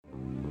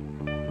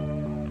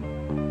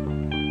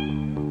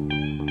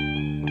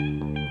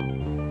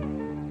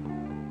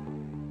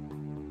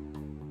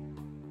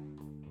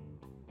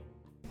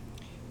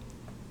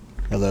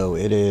Hello,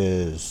 it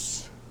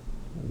is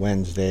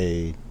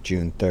Wednesday,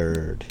 June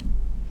 3rd,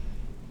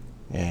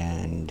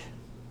 and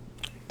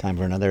time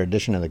for another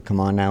edition of the Come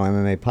On Now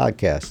MMA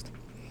podcast.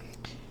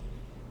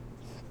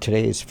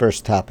 Today's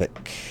first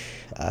topic,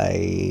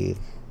 I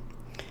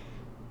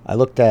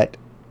looked at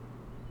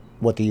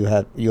what the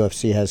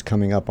UFC has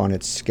coming up on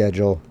its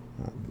schedule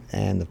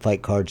and the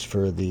fight cards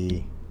for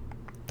the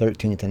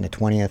 13th and the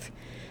 20th,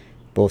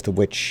 both of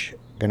which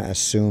I'm going to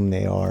assume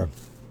they are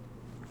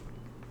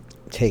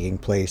taking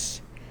place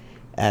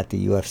at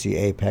the UFC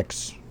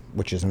Apex,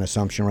 which is an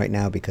assumption right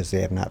now because they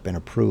have not been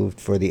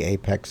approved for the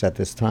Apex at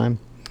this time.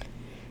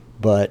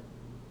 But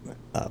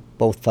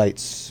both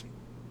fights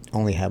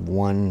only have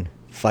one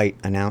fight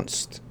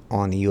announced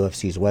on the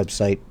UFC's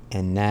website,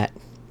 and that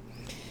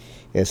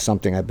is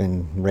something I've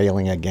been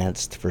railing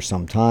against for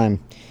some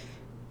time.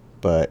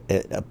 But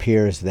it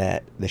appears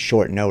that the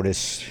short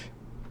notice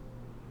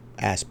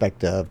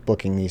aspect of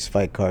booking these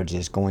fight cards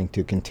is going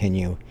to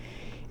continue.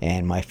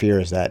 And my fear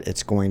is that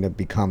it's going to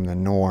become the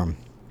norm.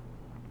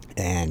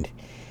 And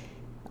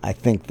I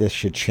think this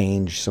should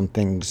change some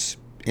things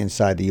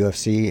inside the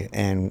UFC.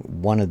 And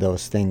one of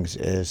those things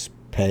is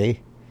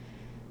pay.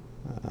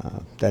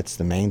 That's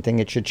the main thing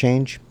it should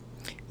change.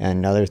 And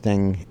another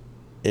thing,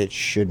 it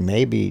should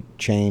maybe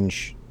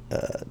change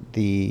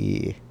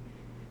the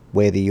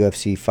way the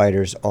UFC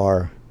fighters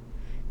are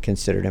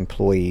considered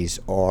employees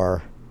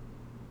or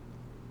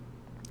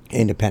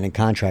independent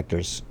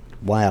contractors.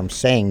 Why I'm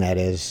saying that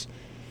is,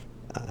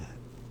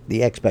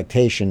 the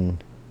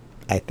expectation,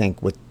 I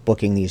think, with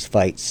booking these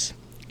fights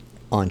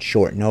on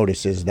short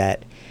notice is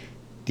that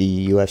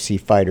the UFC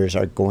fighters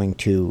are going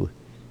to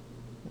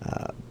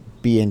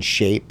be in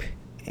shape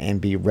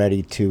and be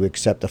ready to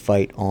accept the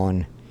fight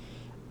on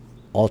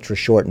ultra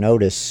short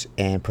notice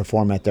and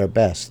perform at their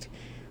best,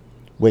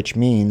 which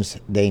means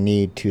they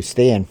need to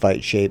stay in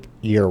fight shape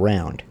year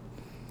round.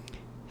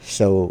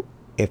 So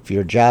if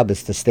your job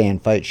is to stay in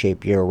fight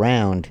shape year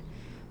round,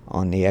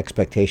 on the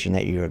expectation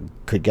that you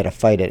could get a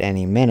fight at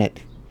any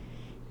minute,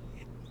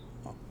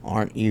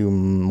 aren't you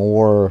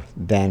more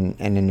than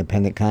an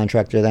independent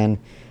contractor then?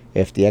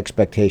 If the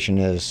expectation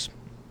is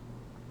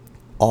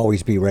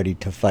always be ready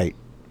to fight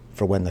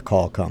for when the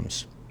call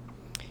comes.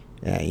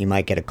 You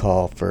might get a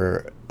call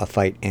for a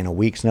fight in a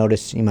week's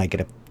notice. You might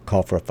get a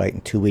call for a fight in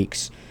 2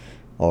 weeks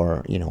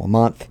or, a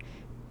month.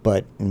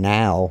 But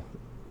now,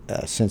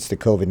 since the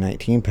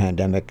COVID-19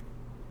 pandemic,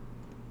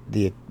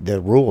 the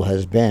rule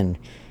has been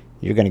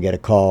you're going to get a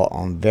call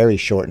on very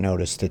short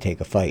notice to take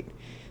a fight.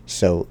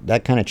 So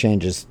that kind of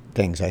changes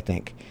things, I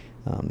think.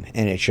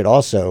 And it should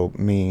also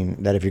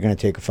mean that if you're going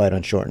to take a fight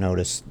on short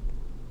notice,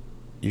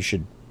 you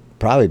should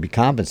probably be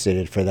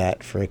compensated for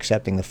that, for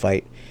accepting the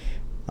fight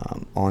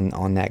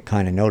on that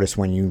kind of notice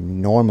when you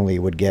normally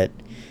would get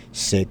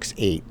 6,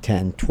 8,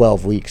 10,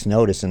 12 weeks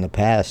notice in the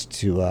past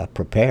to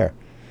prepare.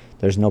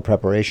 There's no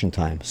preparation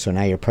time. So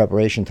now your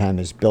preparation time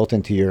is built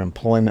into your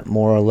employment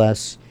more or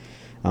less,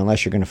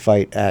 unless you're going to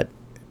fight at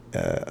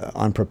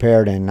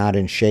unprepared and not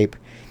in shape.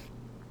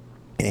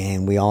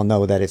 And we all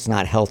know that it's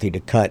not healthy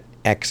to cut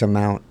X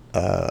amount,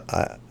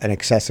 an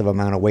excessive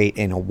amount of weight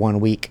in a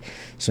 1 week.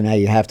 So now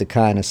you have to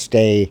kind of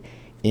stay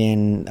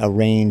in a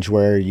range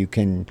where you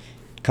can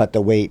cut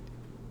the weight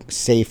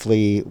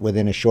safely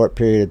within a short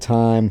period of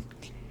time.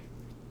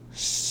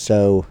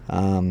 So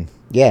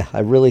I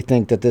really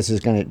think that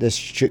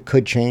this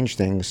could change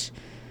things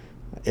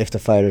if the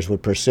fighters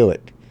would pursue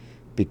it.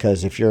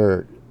 Because if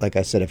you're, like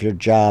I said, if your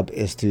job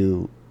is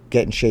to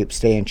get in shape,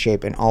 stay in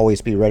shape, and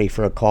always be ready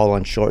for a call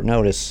on short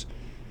notice,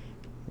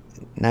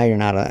 now you're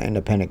not an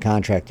independent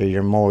contractor.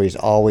 You're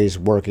always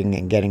working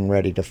and getting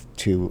ready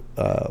to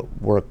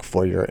work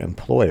for your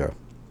employer.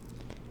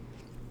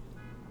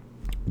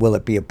 Will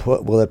it be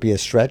a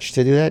stretch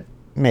to do that?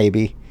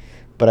 Maybe,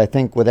 but I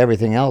think with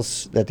everything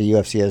else that the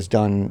UFC has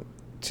done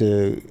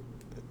to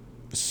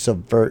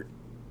subvert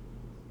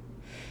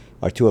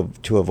or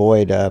to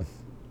avoid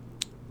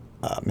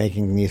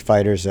making these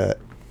fighters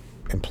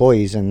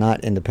employees and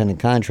not independent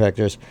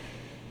contractors,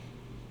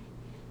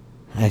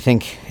 I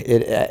think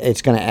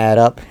it's going to add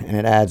up, and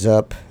it adds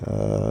up.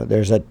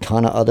 There's a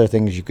ton of other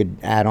things you could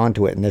add on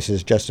to it, and this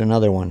is just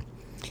another one.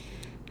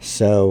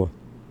 So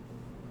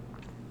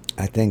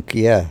I think,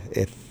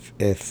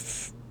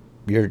 if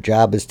your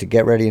job is to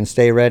get ready and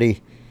stay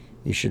ready,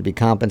 you should be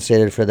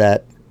compensated for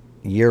that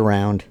year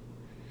round,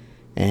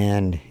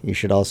 and you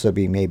should also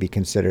be maybe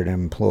considered an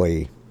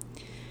employee.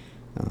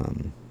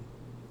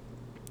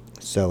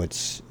 So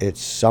it's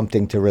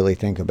something to really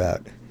think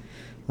about.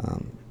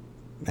 And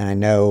I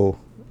know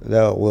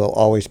there will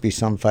always be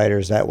some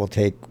fighters that will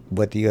take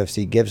what the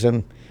UFC gives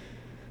them,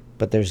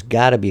 but there's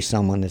got to be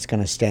someone that's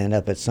going to stand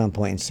up at some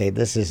point and say,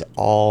 this is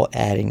all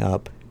adding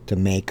up to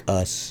make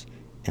us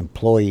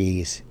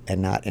employees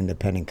and not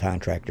independent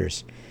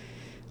contractors.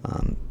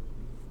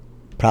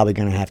 Probably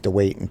going to have to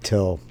wait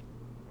until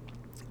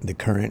the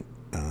current,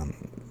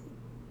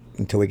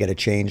 until we get a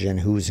change in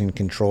who's in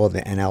control of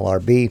the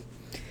NLRB.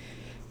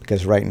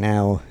 Because right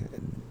now,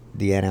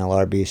 the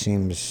NLRB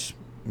seems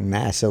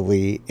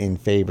massively in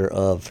favor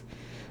of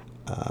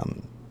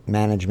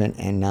management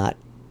and not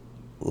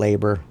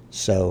labor.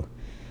 So,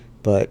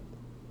 but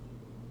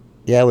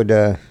yeah, I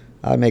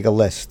would make a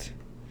list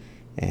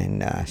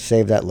and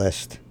save that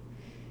list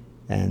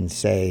and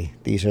say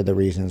these are the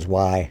reasons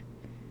why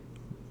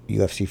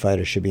UFC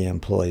fighters should be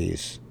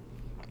employees,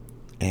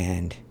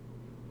 and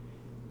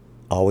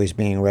always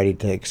being ready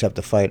to accept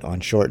a fight on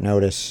short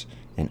notice,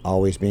 and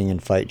always being in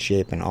fight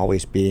shape, and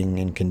always being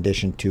in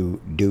condition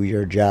to do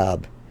your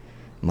job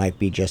might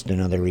be just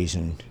another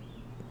reason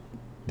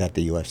that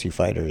the UFC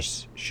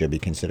fighters should be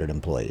considered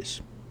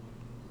employees.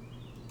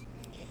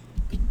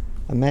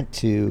 I meant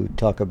to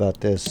talk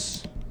about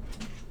this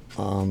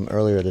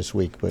earlier this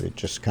week, but it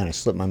just kind of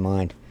slipped my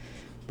mind.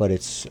 But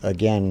it's,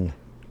 again,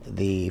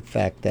 the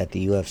fact that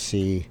the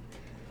UFC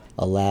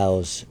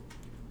allows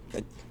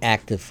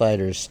active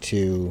fighters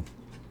to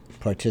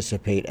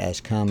participate as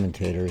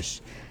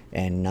commentators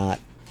and not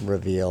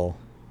reveal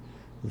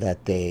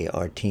that they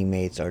are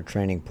teammates or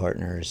training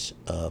partners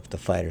of the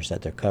fighters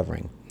that they're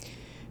covering.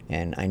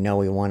 And I know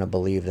we want to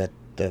believe that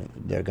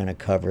they're going to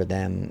cover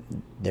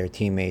their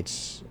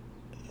teammates,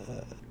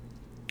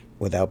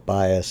 without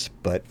bias,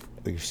 but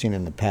we've seen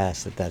in the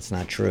past that that's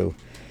not true.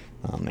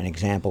 An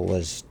example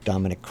was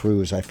Dominic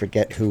Cruz. I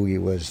forget who he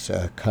was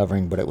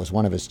covering, but it was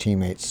one of his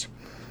teammates.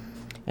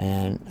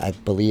 And I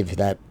believe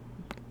that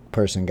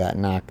person got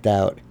knocked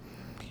out.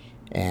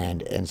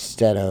 And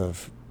instead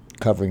of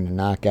covering the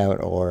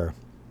knockout or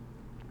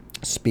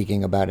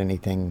speaking about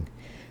anything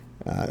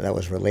that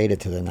was related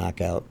to the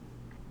knockout,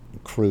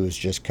 Cruz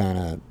just kind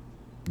of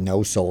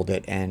no-sold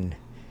it and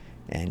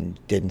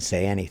didn't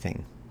say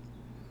anything.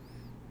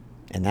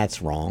 And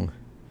that's wrong,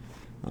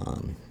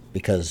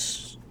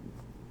 because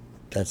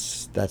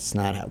that's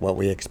not what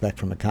we expect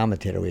from a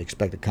commentator. We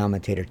expect a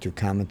commentator to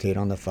commentate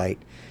on the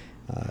fight,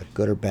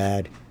 good or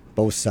bad,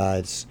 both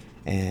sides.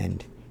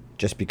 And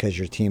just because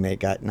your teammate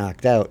got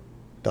knocked out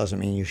doesn't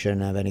mean you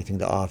shouldn't have anything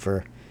to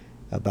offer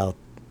about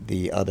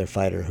the other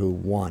fighter who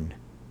won.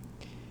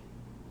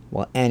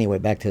 Well, anyway,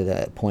 back to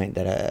the point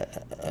that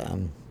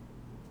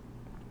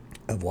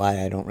of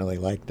why I don't really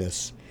like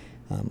this.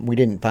 We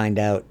didn't find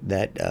out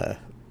that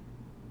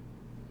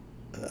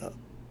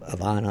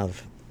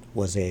Ivanov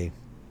was a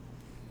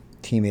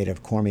teammate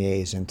of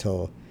Cormier's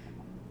until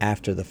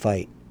after the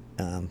fight,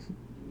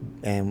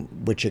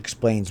 and which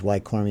explains why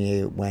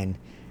Cormier, when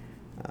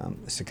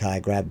Sakai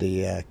grabbed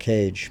the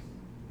cage,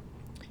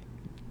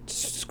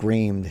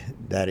 screamed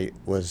that it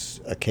was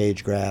a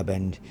cage grab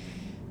and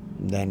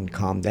then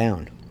calmed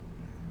down.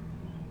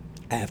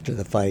 After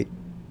the fight,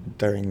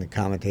 during the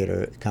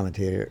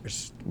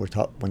commentators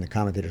when the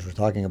commentators were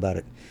talking about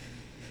it,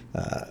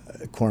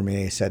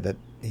 Cormier said that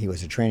he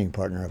was a training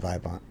partner of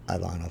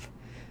Ivanov,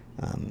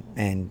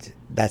 and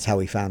that's how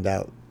we found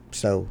out.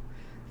 So,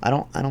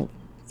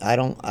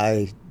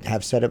 I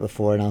have said it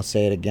before, and I'll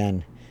say it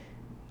again.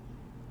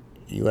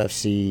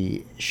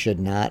 UFC should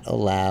not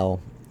allow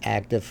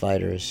active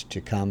fighters to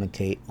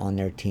commentate on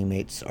their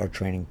teammates or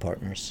training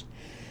partners.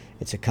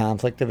 It's a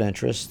conflict of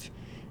interest,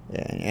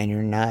 and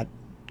you're not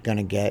going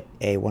to get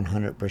a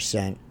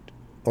 100%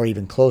 or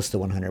even close to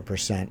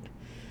 100%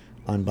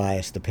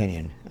 unbiased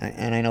opinion.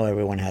 And I know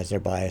everyone has their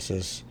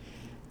biases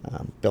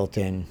built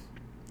in,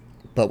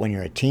 but when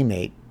you're a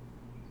teammate,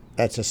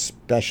 that's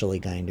especially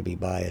going to be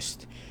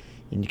biased.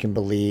 And you can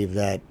believe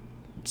that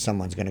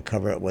someone's going to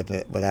cover it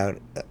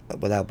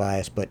without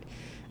bias, but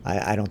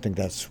I don't think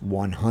that's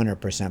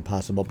 100%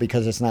 possible,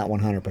 because it's not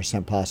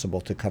 100%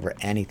 possible to cover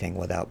anything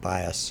without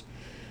bias.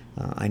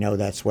 I know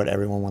that's what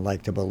everyone would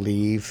like to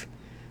believe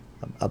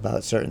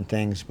about certain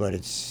things, but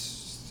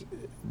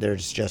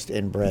there's just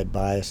inbred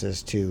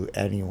biases to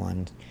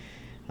anyone.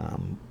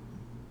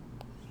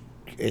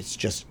 It's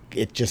just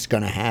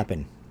going to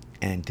happen,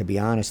 and to be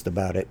honest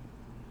about it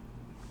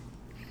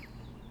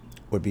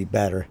would be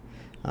better.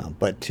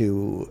 But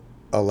to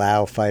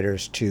allow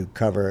fighters to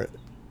cover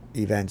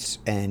events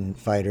and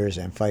fighters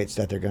and fights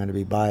that they're going to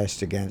be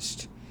biased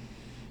against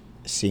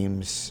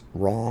seems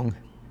wrong,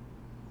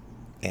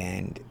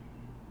 and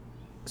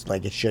it's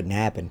like it shouldn't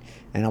happen.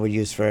 And I would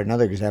use for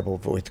another example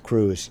with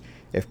Cruz.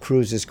 If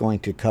Cruz is going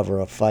to cover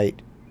a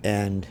fight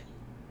and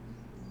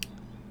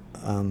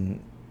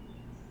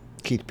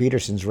Keith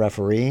Peterson's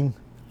refereeing,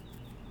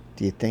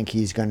 do you think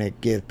he's going to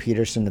give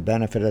Peterson the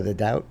benefit of the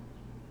doubt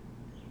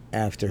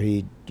after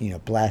he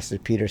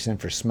blasted Peterson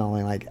for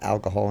smelling like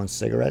alcohol and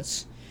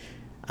cigarettes?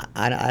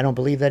 I don't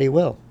believe that he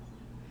will.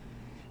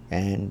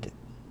 And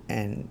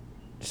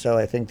so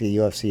I think the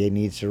UFC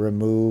needs to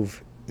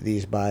remove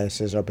these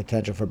biases or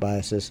potential for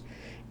biases,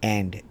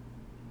 and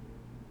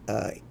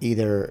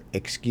either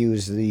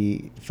excuse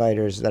the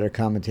fighters that are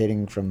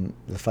commentating from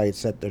the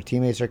fights that their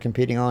teammates are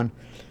competing on,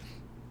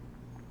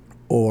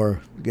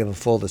 or give a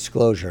full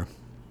disclosure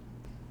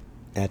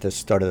at the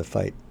start of the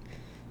fight.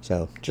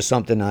 So just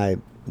something I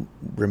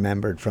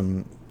remembered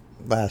from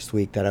last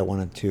week that I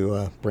wanted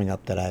to bring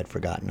up that I had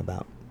forgotten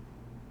about.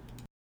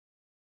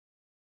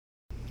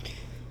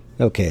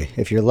 Okay,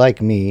 if you're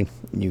like me,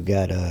 you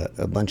got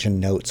a bunch of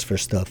notes for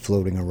stuff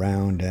floating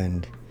around,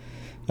 and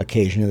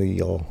occasionally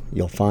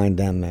you'll find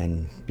them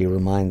and be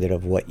reminded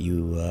of what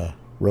you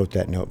wrote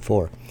that note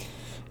for.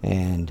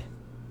 And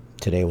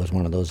today was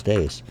one of those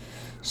days.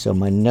 So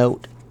my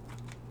note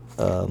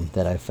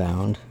that I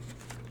found,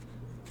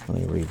 let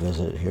me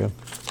revisit it here,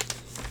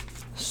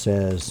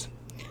 says,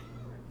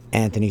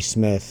 Anthony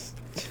Smith,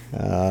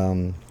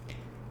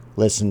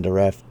 listen to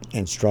ref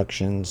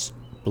instructions,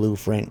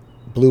 blueprint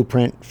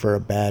for a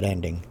bad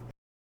ending.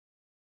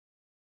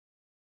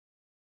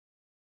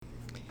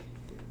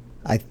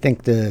 I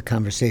think the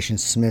conversation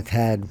Smith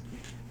had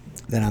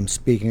that I'm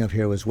speaking of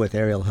here was with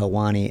Ariel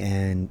Helwani,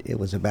 and it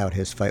was about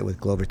his fight with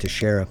Glover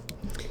Teixeira.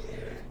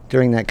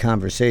 During that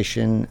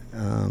conversation,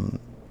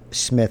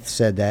 Smith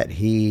said that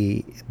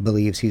he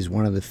believes he's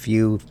one of the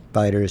few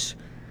fighters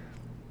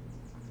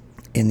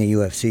in the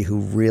UFC who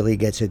really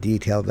gets a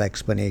detailed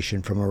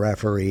explanation from a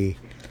referee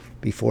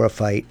before a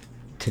fight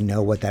to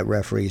know what that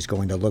referee is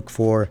going to look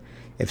for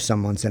if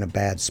someone's in a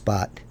bad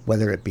spot,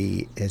 whether it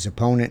be his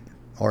opponent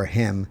or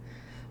him,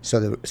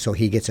 so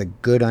he gets a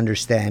good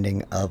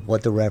understanding of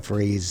what the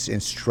referee's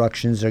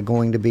instructions are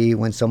going to be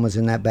when someone's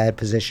in that bad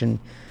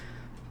position.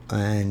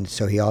 And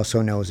so he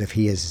also knows if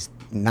he is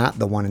not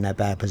the one in that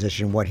bad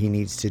position, what he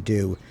needs to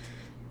do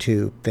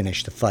to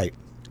finish the fight.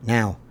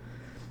 Now,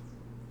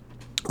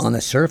 on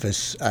the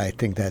surface, I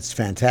think that's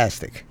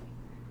fantastic.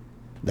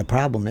 The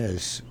problem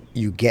is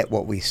you get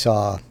what we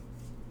saw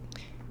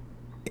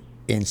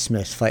in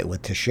Smith's fight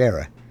with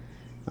Teixeira.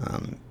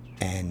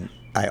 And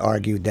I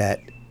argued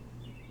that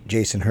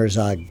Jason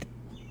Herzog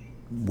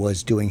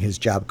was doing his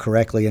job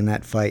correctly in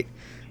that fight.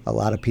 A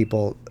lot of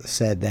people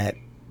said that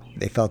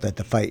they felt that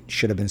the fight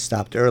should have been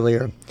stopped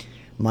earlier.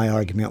 My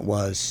argument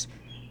was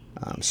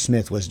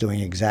Smith was doing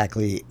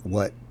exactly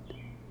what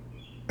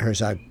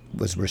Herzog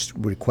was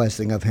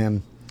requesting of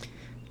him,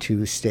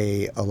 to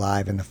stay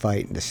alive in the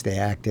fight and to stay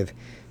active.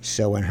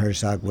 So when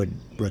Herzog would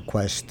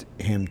request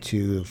him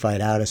to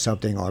fight out of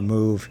something or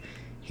move,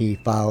 he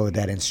followed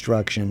that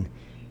instruction,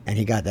 and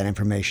he got that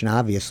information,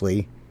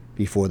 obviously,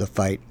 before the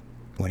fight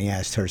when he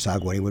asked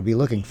Herzog what he would be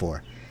looking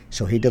for.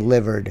 So he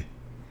delivered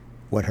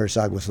what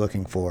Herzog was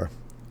looking for,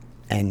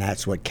 and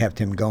that's what kept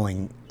him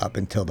going up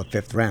until the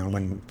 5th round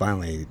when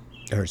finally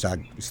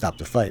Herzog stopped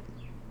the fight.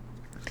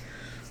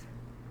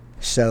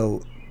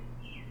 So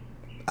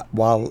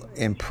while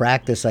in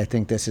practice I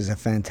think this is a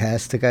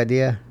fantastic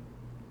idea,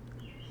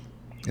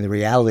 the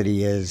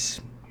reality is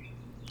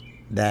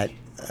that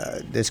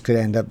this could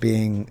end up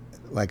being,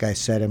 like I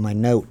said in my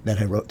note that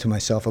I wrote to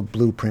myself, a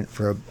blueprint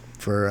for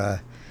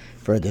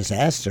a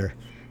disaster,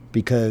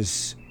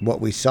 because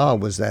what we saw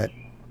was that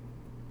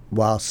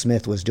while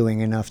Smith was doing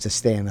enough to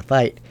stay in the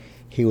fight,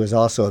 he was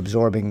also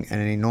absorbing an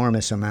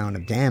enormous amount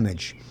of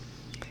damage,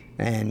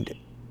 and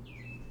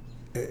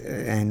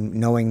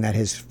knowing that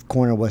his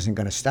corner wasn't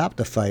going to stop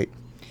the fight,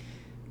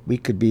 we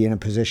could be in a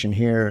position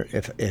here,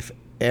 if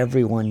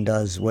everyone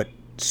does what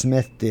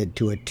Smith did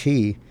to a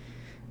T,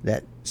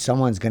 that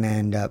someone's going to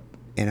end up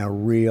in a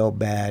real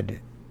bad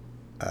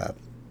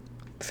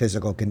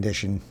physical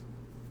condition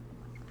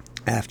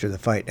after the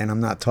fight. And I'm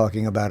not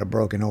talking about a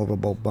broken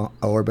orbital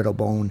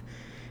bone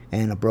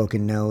and a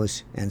broken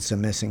nose and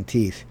some missing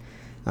teeth.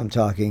 I'm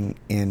talking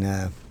in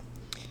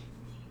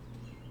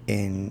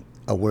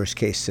a worst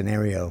case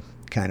scenario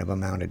kind of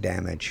amount of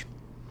damage.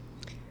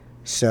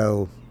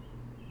 So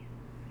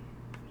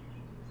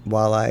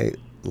while I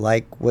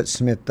like what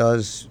Smith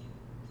does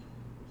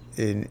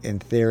in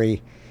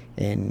theory,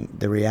 and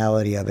the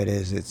reality of it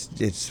is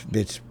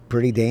it's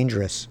pretty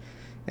dangerous.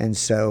 And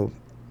so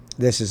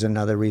this is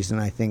another reason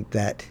I think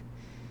that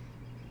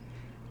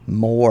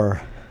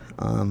the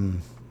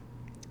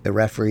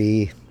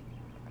referee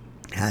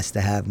has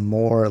to have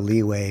more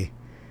leeway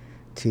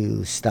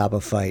to stop a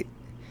fight,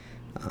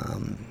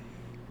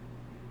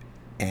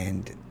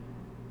 and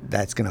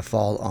that's going to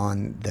fall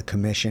on the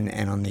commission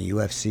and on the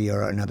UFC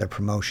or another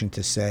promotion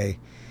to say,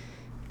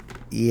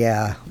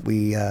 yeah,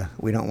 we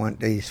don't want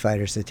these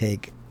fighters to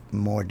take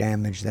more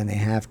damage than they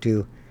have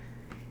to,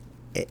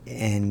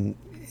 and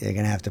they're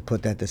going to have to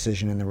put that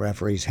decision in the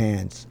referee's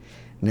hands.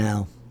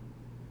 Now,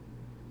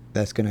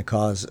 that's going to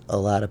cause a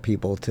lot of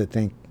people to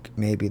think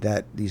maybe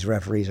that these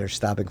referees are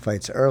stopping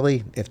fights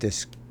early if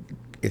this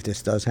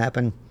does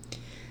happen.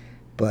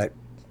 But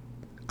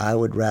I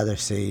would rather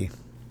see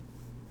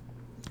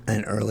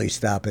an early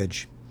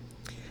stoppage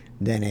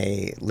than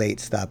a late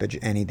stoppage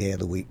any day of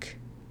the week,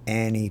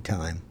 any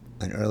time.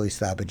 An early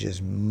stoppage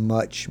is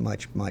much,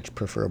 much, much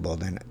preferable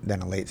than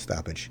a late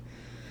stoppage.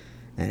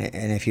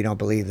 And if you don't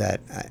believe that,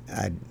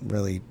 I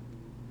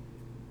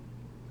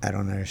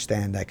don't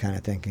understand that kind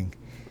of thinking.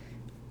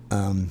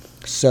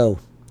 So,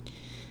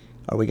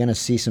 are we going to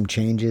see some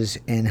changes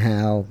in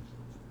how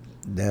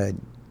the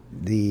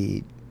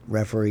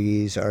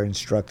referees are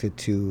instructed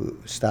to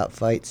stop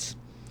fights?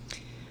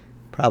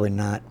 Probably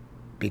not,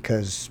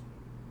 because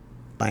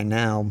by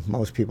now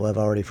most people have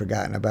already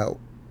forgotten about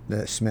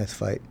the Smith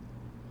fight.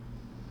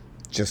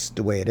 Just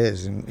the way it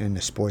is in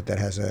the sport that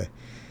has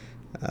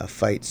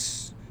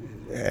fights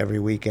every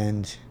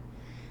weekend,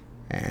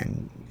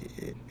 and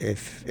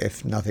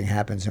if nothing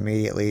happens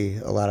immediately,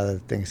 a lot of the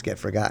things get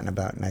forgotten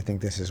about, and I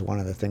think this is one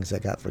of the things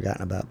that got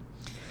forgotten about.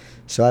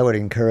 So I would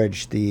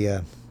encourage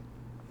the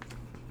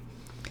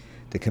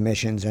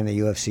commissions and the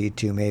UFC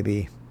to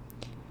maybe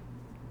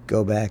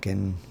go back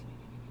and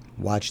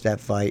watch that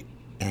fight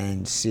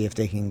and see if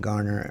they can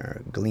garner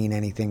or glean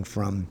anything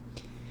from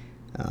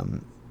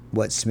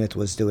what Smith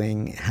was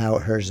doing, how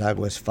Herzog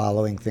was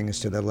following things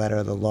to the letter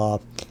of the law,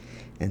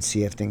 and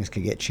see if things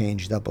could get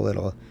changed up a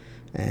little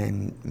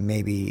and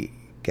maybe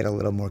get a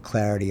little more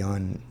clarity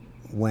on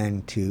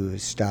when to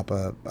stop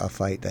a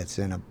fight that's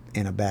in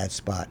a bad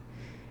spot.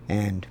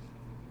 And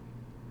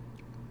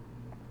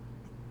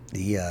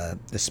the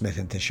Smith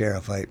and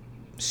Teixeira fight,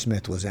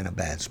 Smith was in a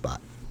bad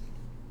spot.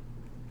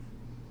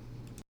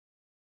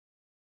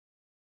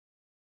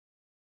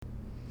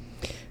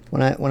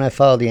 When I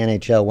followed the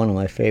NHL, one of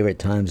my favorite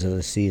times of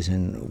the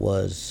season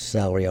was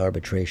salary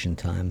arbitration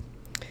time,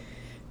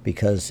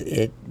 because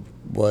it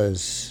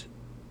was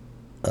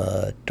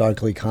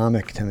darkly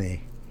comic to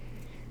me,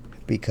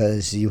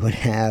 because you would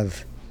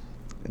have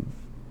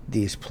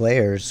these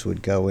players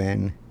would go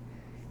in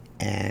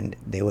and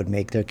they would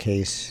make their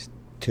case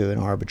to an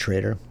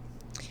arbitrator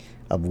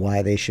of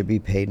why they should be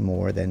paid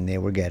more than they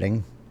were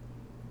getting,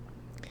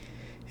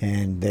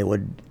 and they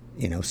would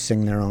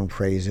sing their own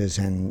praises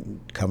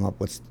and come up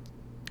with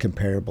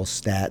comparable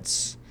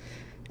stats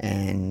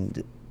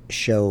and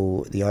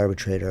show the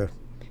arbitrator,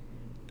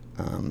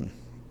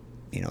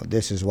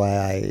 this is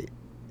why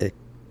it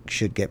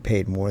should get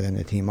paid more than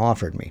the team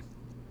offered me.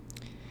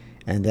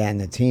 And then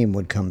the team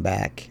would come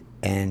back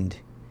and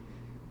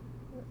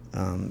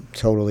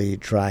totally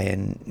try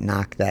and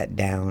knock that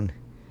down,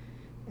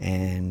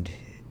 and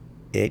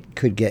it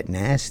could get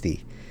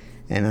nasty.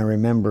 And I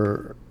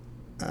remember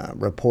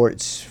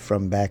reports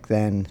from back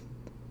then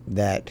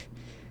that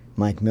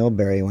Mike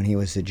Milbury, when he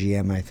was the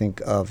GM, I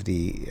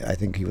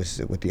think he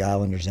was with the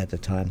Islanders at the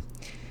time,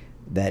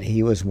 that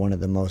he was one of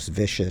the most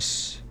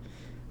vicious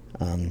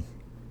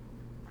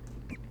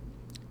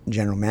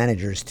general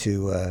managers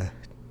to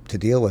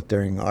deal with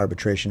during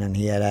arbitration. And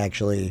he had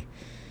actually,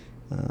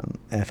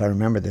 if I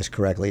remember this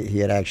correctly, he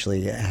had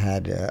actually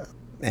had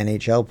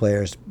NHL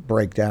players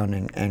break down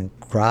and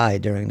cry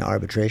during the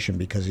arbitration,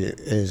 because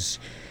his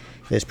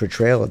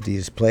portrayal of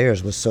these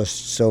players was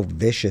so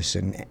vicious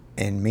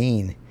and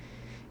mean.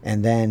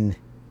 And then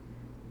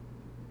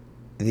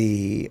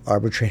the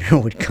arbitrator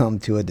would come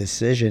to a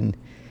decision,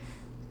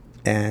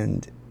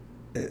 and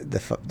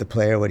the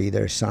player would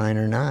either sign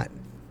or not.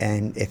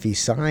 And if he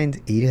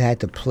signed, he had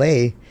to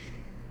play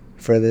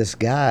for this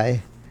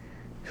guy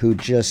who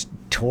just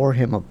tore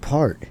him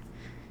apart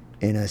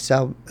in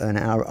an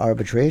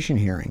arbitration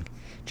hearing,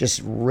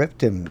 just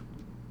ripped him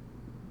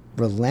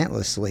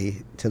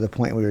relentlessly to the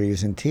point where he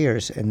was in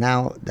tears. And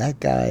now that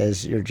guy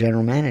is your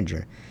general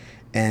manager,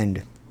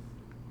 and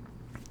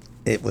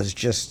it was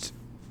just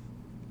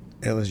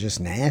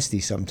nasty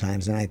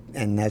sometimes.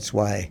 And that's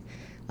why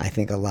I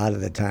think a lot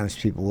of the times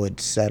people would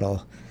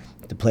settle,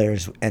 the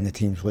players and the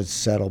teams would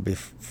settle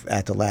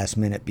at the last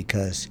minute,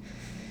 because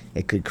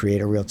it could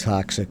create a real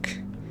toxic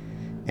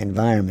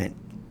environment.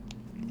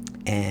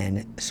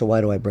 And so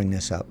why do I bring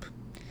this up?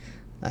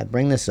 I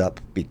bring this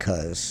up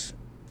because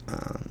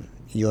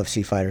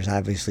UFC fighters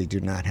obviously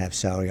do not have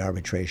salary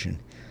arbitration,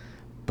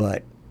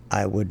 but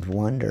I would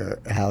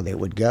wonder how they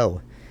would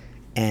go.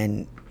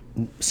 And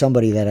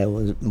somebody that I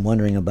was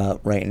wondering about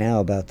right now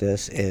about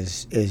this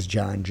is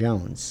John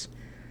Jones.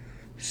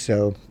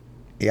 So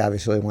he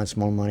obviously wants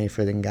more money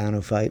for the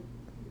Ngannou fight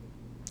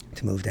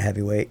to move to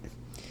heavyweight.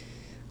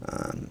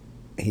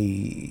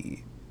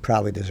 He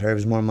probably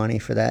deserves more money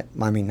for that.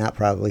 I mean, not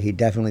probably. He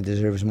definitely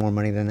deserves more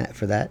money than that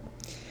for that.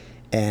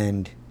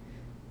 And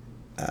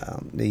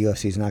the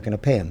UFC is not going to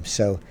pay him.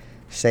 So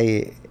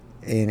say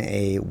in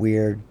a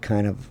weird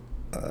kind of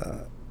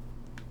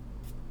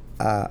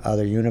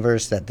other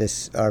universe that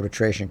this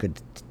arbitration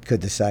could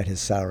decide his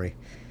salary.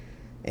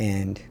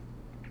 And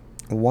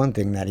one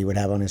thing that he would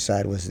have on his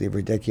side was the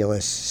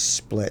ridiculous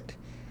split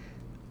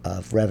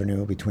of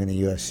revenue between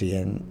the UFC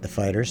and the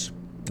fighters,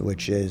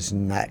 which is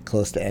not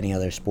close to any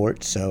other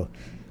sport. So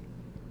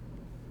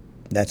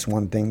that's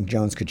one thing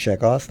Jones could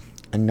check off.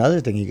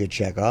 Another thing he could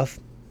check off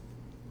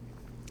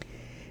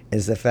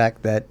is the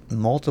fact that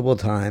multiple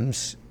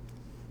times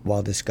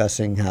while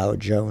discussing how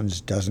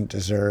Jones doesn't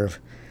deserve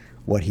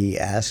what he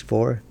asked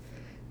for,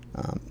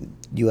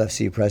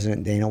 UFC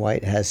President Dana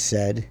White has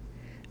said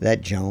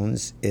that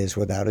Jones is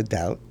without a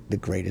doubt the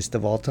greatest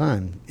of all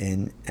time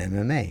in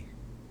MMA.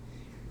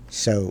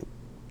 So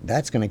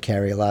that's going to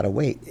carry a lot of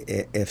weight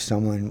if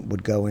someone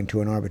would go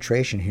into an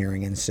arbitration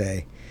hearing and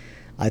say,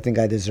 I think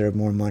I deserve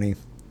more money.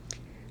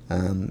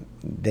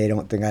 They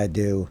don't think I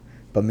do.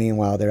 But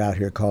meanwhile, they're out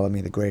here calling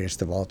me the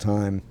greatest of all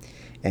time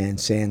and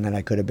saying that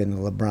I could have been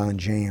the LeBron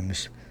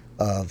James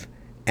of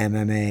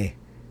MMA.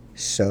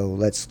 So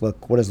let's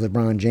look, what does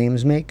LeBron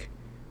James make?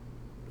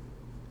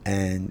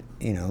 And,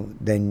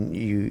 then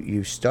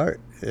you start.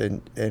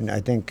 And I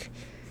think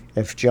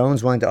if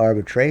Jones went to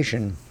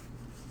arbitration,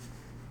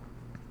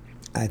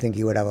 I think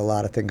he would have a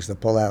lot of things to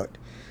pull out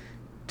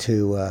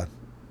to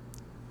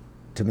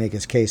make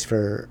his case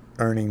for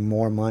earning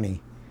more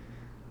money.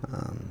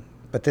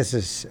 But this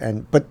is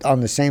but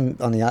on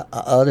the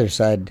other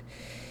side,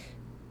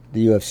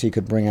 the UFC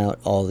could bring out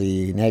all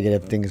the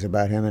negative things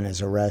about him and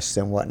his arrests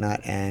and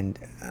whatnot, and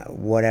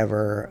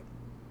whatever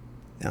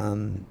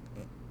um,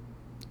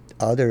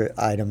 other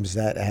items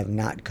that have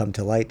not come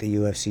to light the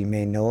UFC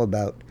may know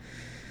about.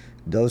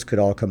 Those could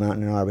all come out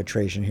in an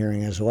arbitration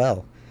hearing as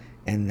well,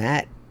 and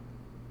that,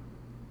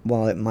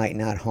 while it might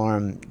not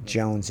harm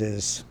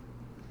Jones's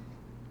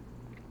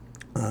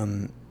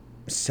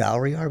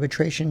salary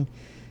arbitration,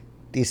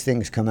 these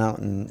things come out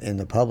in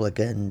the public,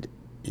 and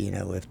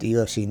if the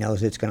UFC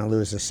knows it's going to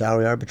lose the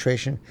salary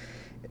arbitration,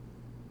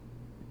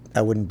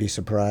 I wouldn't be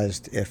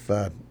surprised if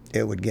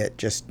it would get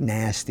just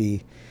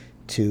nasty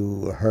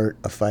to hurt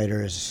a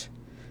fighter's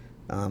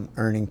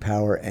earning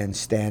power and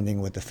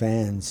standing with the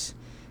fans,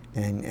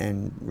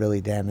 and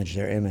really damage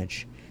their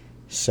image.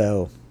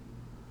 So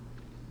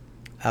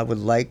I would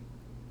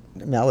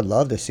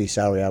love to see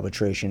salary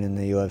arbitration in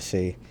the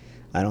UFC.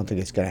 I don't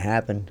think it's going to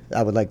happen.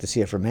 I would like to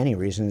see it for many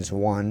reasons.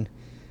 One,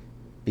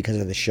 because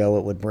of the show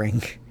it would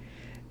bring,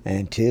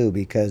 and two,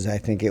 because I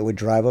think it would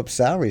drive up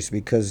salaries,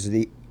 because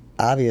the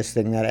obvious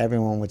thing that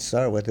everyone would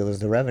start with, it was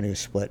the revenue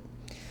split.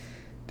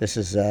 This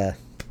is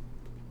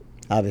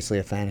obviously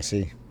a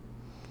fantasy,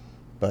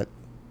 but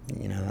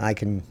I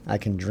can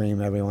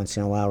dream every once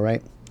in a while,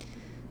 right?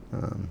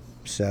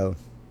 So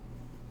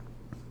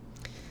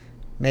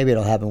maybe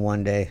it'll happen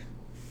one day.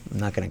 I'm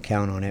not going to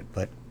count on it,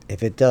 but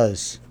if it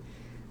does,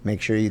 make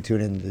sure you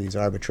tune into these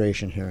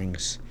arbitration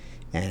hearings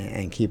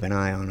and keep an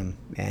eye on them,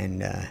 and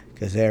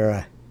because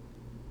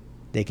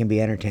they can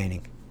be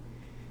entertaining.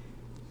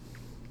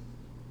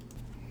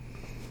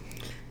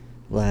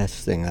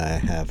 Last thing I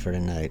have for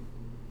tonight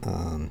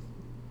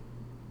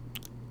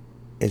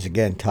is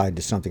again tied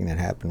to something that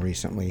happened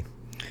recently,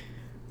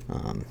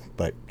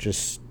 but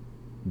just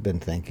been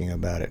thinking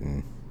about it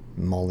and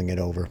mulling it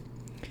over,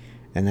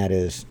 and that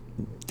is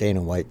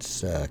Dana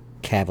White's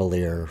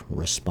cavalier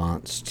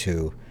response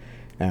to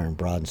Aaron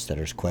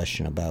Bronstedter's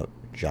question about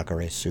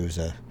Jacare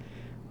Souza,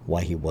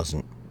 why he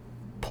wasn't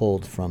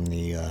pulled from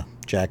the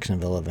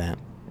Jacksonville event,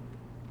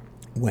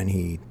 when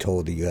he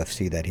told the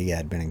UFC that he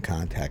had been in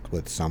contact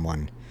with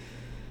someone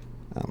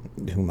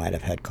who might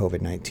have had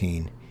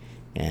COVID-19,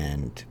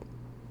 and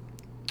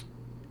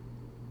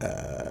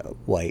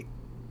White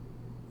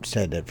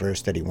said at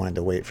first that he wanted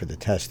to wait for the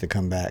test to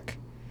come back,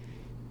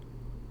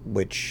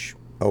 which,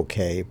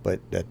 okay, but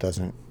that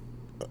doesn't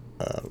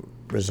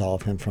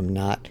resolve him from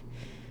not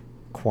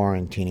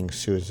quarantining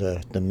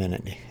Souza the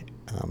minute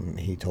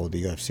he told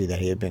the UFC that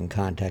he had been in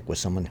contact with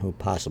someone who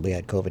possibly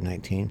had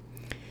COVID-19.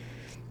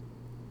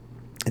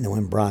 And then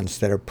when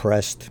Bronstetter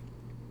pressed,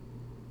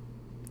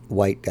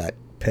 White got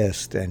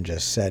pissed and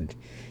just said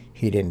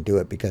he didn't do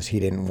it because he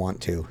didn't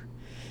want to,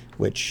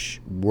 which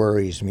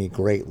worries me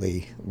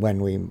greatly when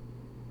the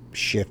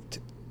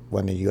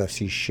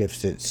UFC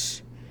shifts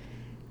its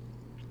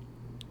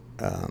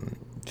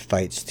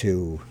fights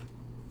to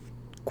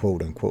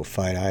quote-unquote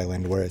Fight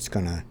Island, where it's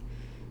going to,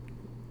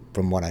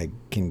 from what I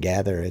can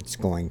gather, it's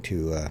going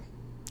to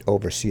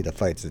oversee the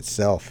fights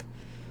itself.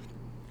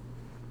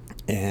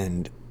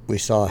 And we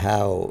saw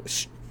how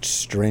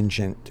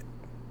stringent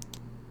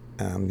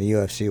the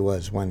UFC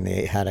was when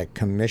they had a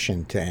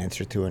commission to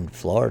answer to in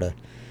Florida.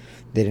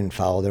 They didn't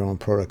follow their own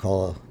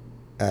protocol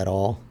at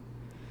all.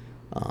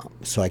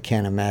 So I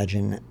can't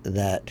imagine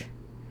that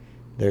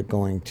they're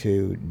going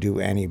to do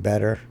any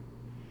better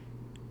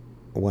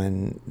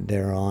when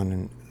they're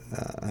on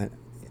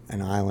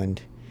an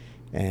island,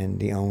 and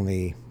the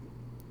only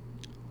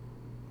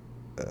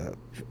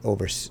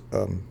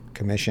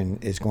commission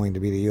is going to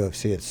be the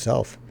UFC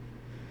itself.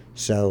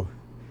 So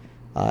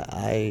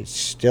I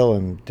still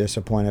am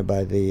disappointed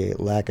by the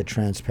lack of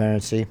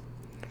transparency,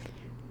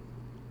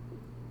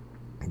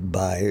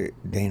 by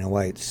Dana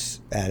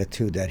White's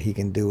attitude that he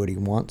can do what he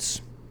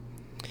wants.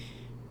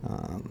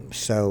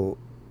 So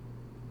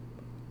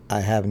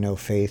I have no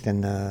faith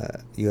in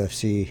the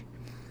UFC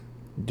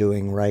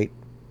doing right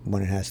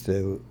when it has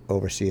to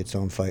oversee its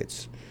own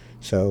fights.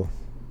 So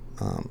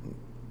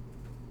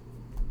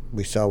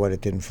we saw what it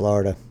did in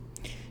Florida.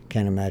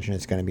 Can't imagine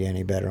it's going to be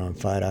any better on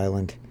Fight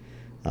Island.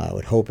 I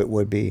would hope it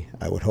would be.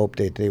 I would hope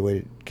that they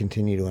would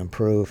continue to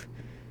improve.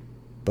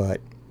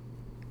 But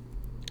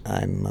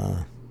I'm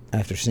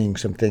after seeing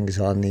some things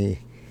on the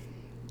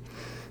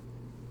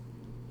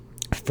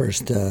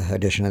first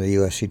edition of the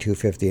UFC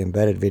 250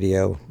 embedded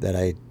video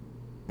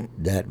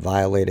that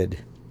violated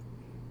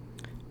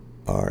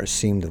or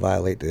seemed to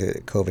violate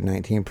the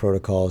COVID-19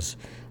 protocols,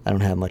 I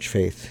don't have much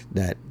faith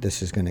that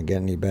this is going to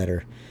get any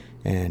better.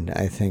 And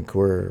I think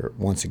we're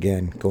once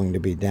again going to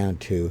be down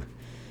to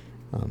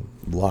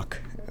luck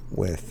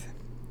with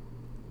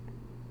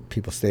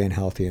people staying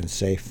healthy and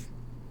safe.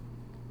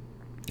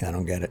 I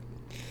don't get it.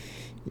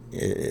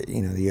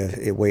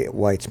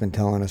 White's been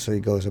telling us that he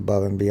goes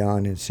above and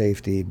beyond in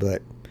safety,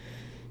 but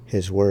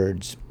his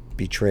words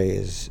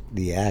betray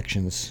the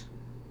actions.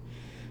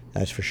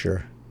 That's for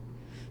sure.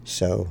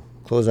 So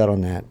close out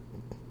on that.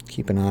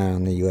 Keep an eye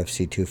on the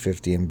UFC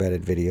 250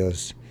 embedded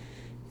videos,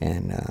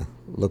 and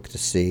look to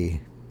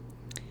see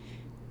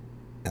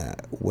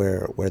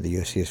where the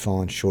UFC has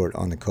fallen short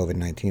on the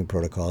COVID-19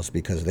 protocols,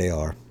 because they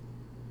are.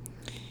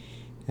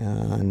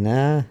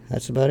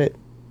 That's about it.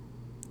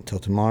 Until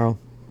tomorrow,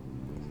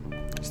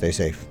 stay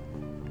safe.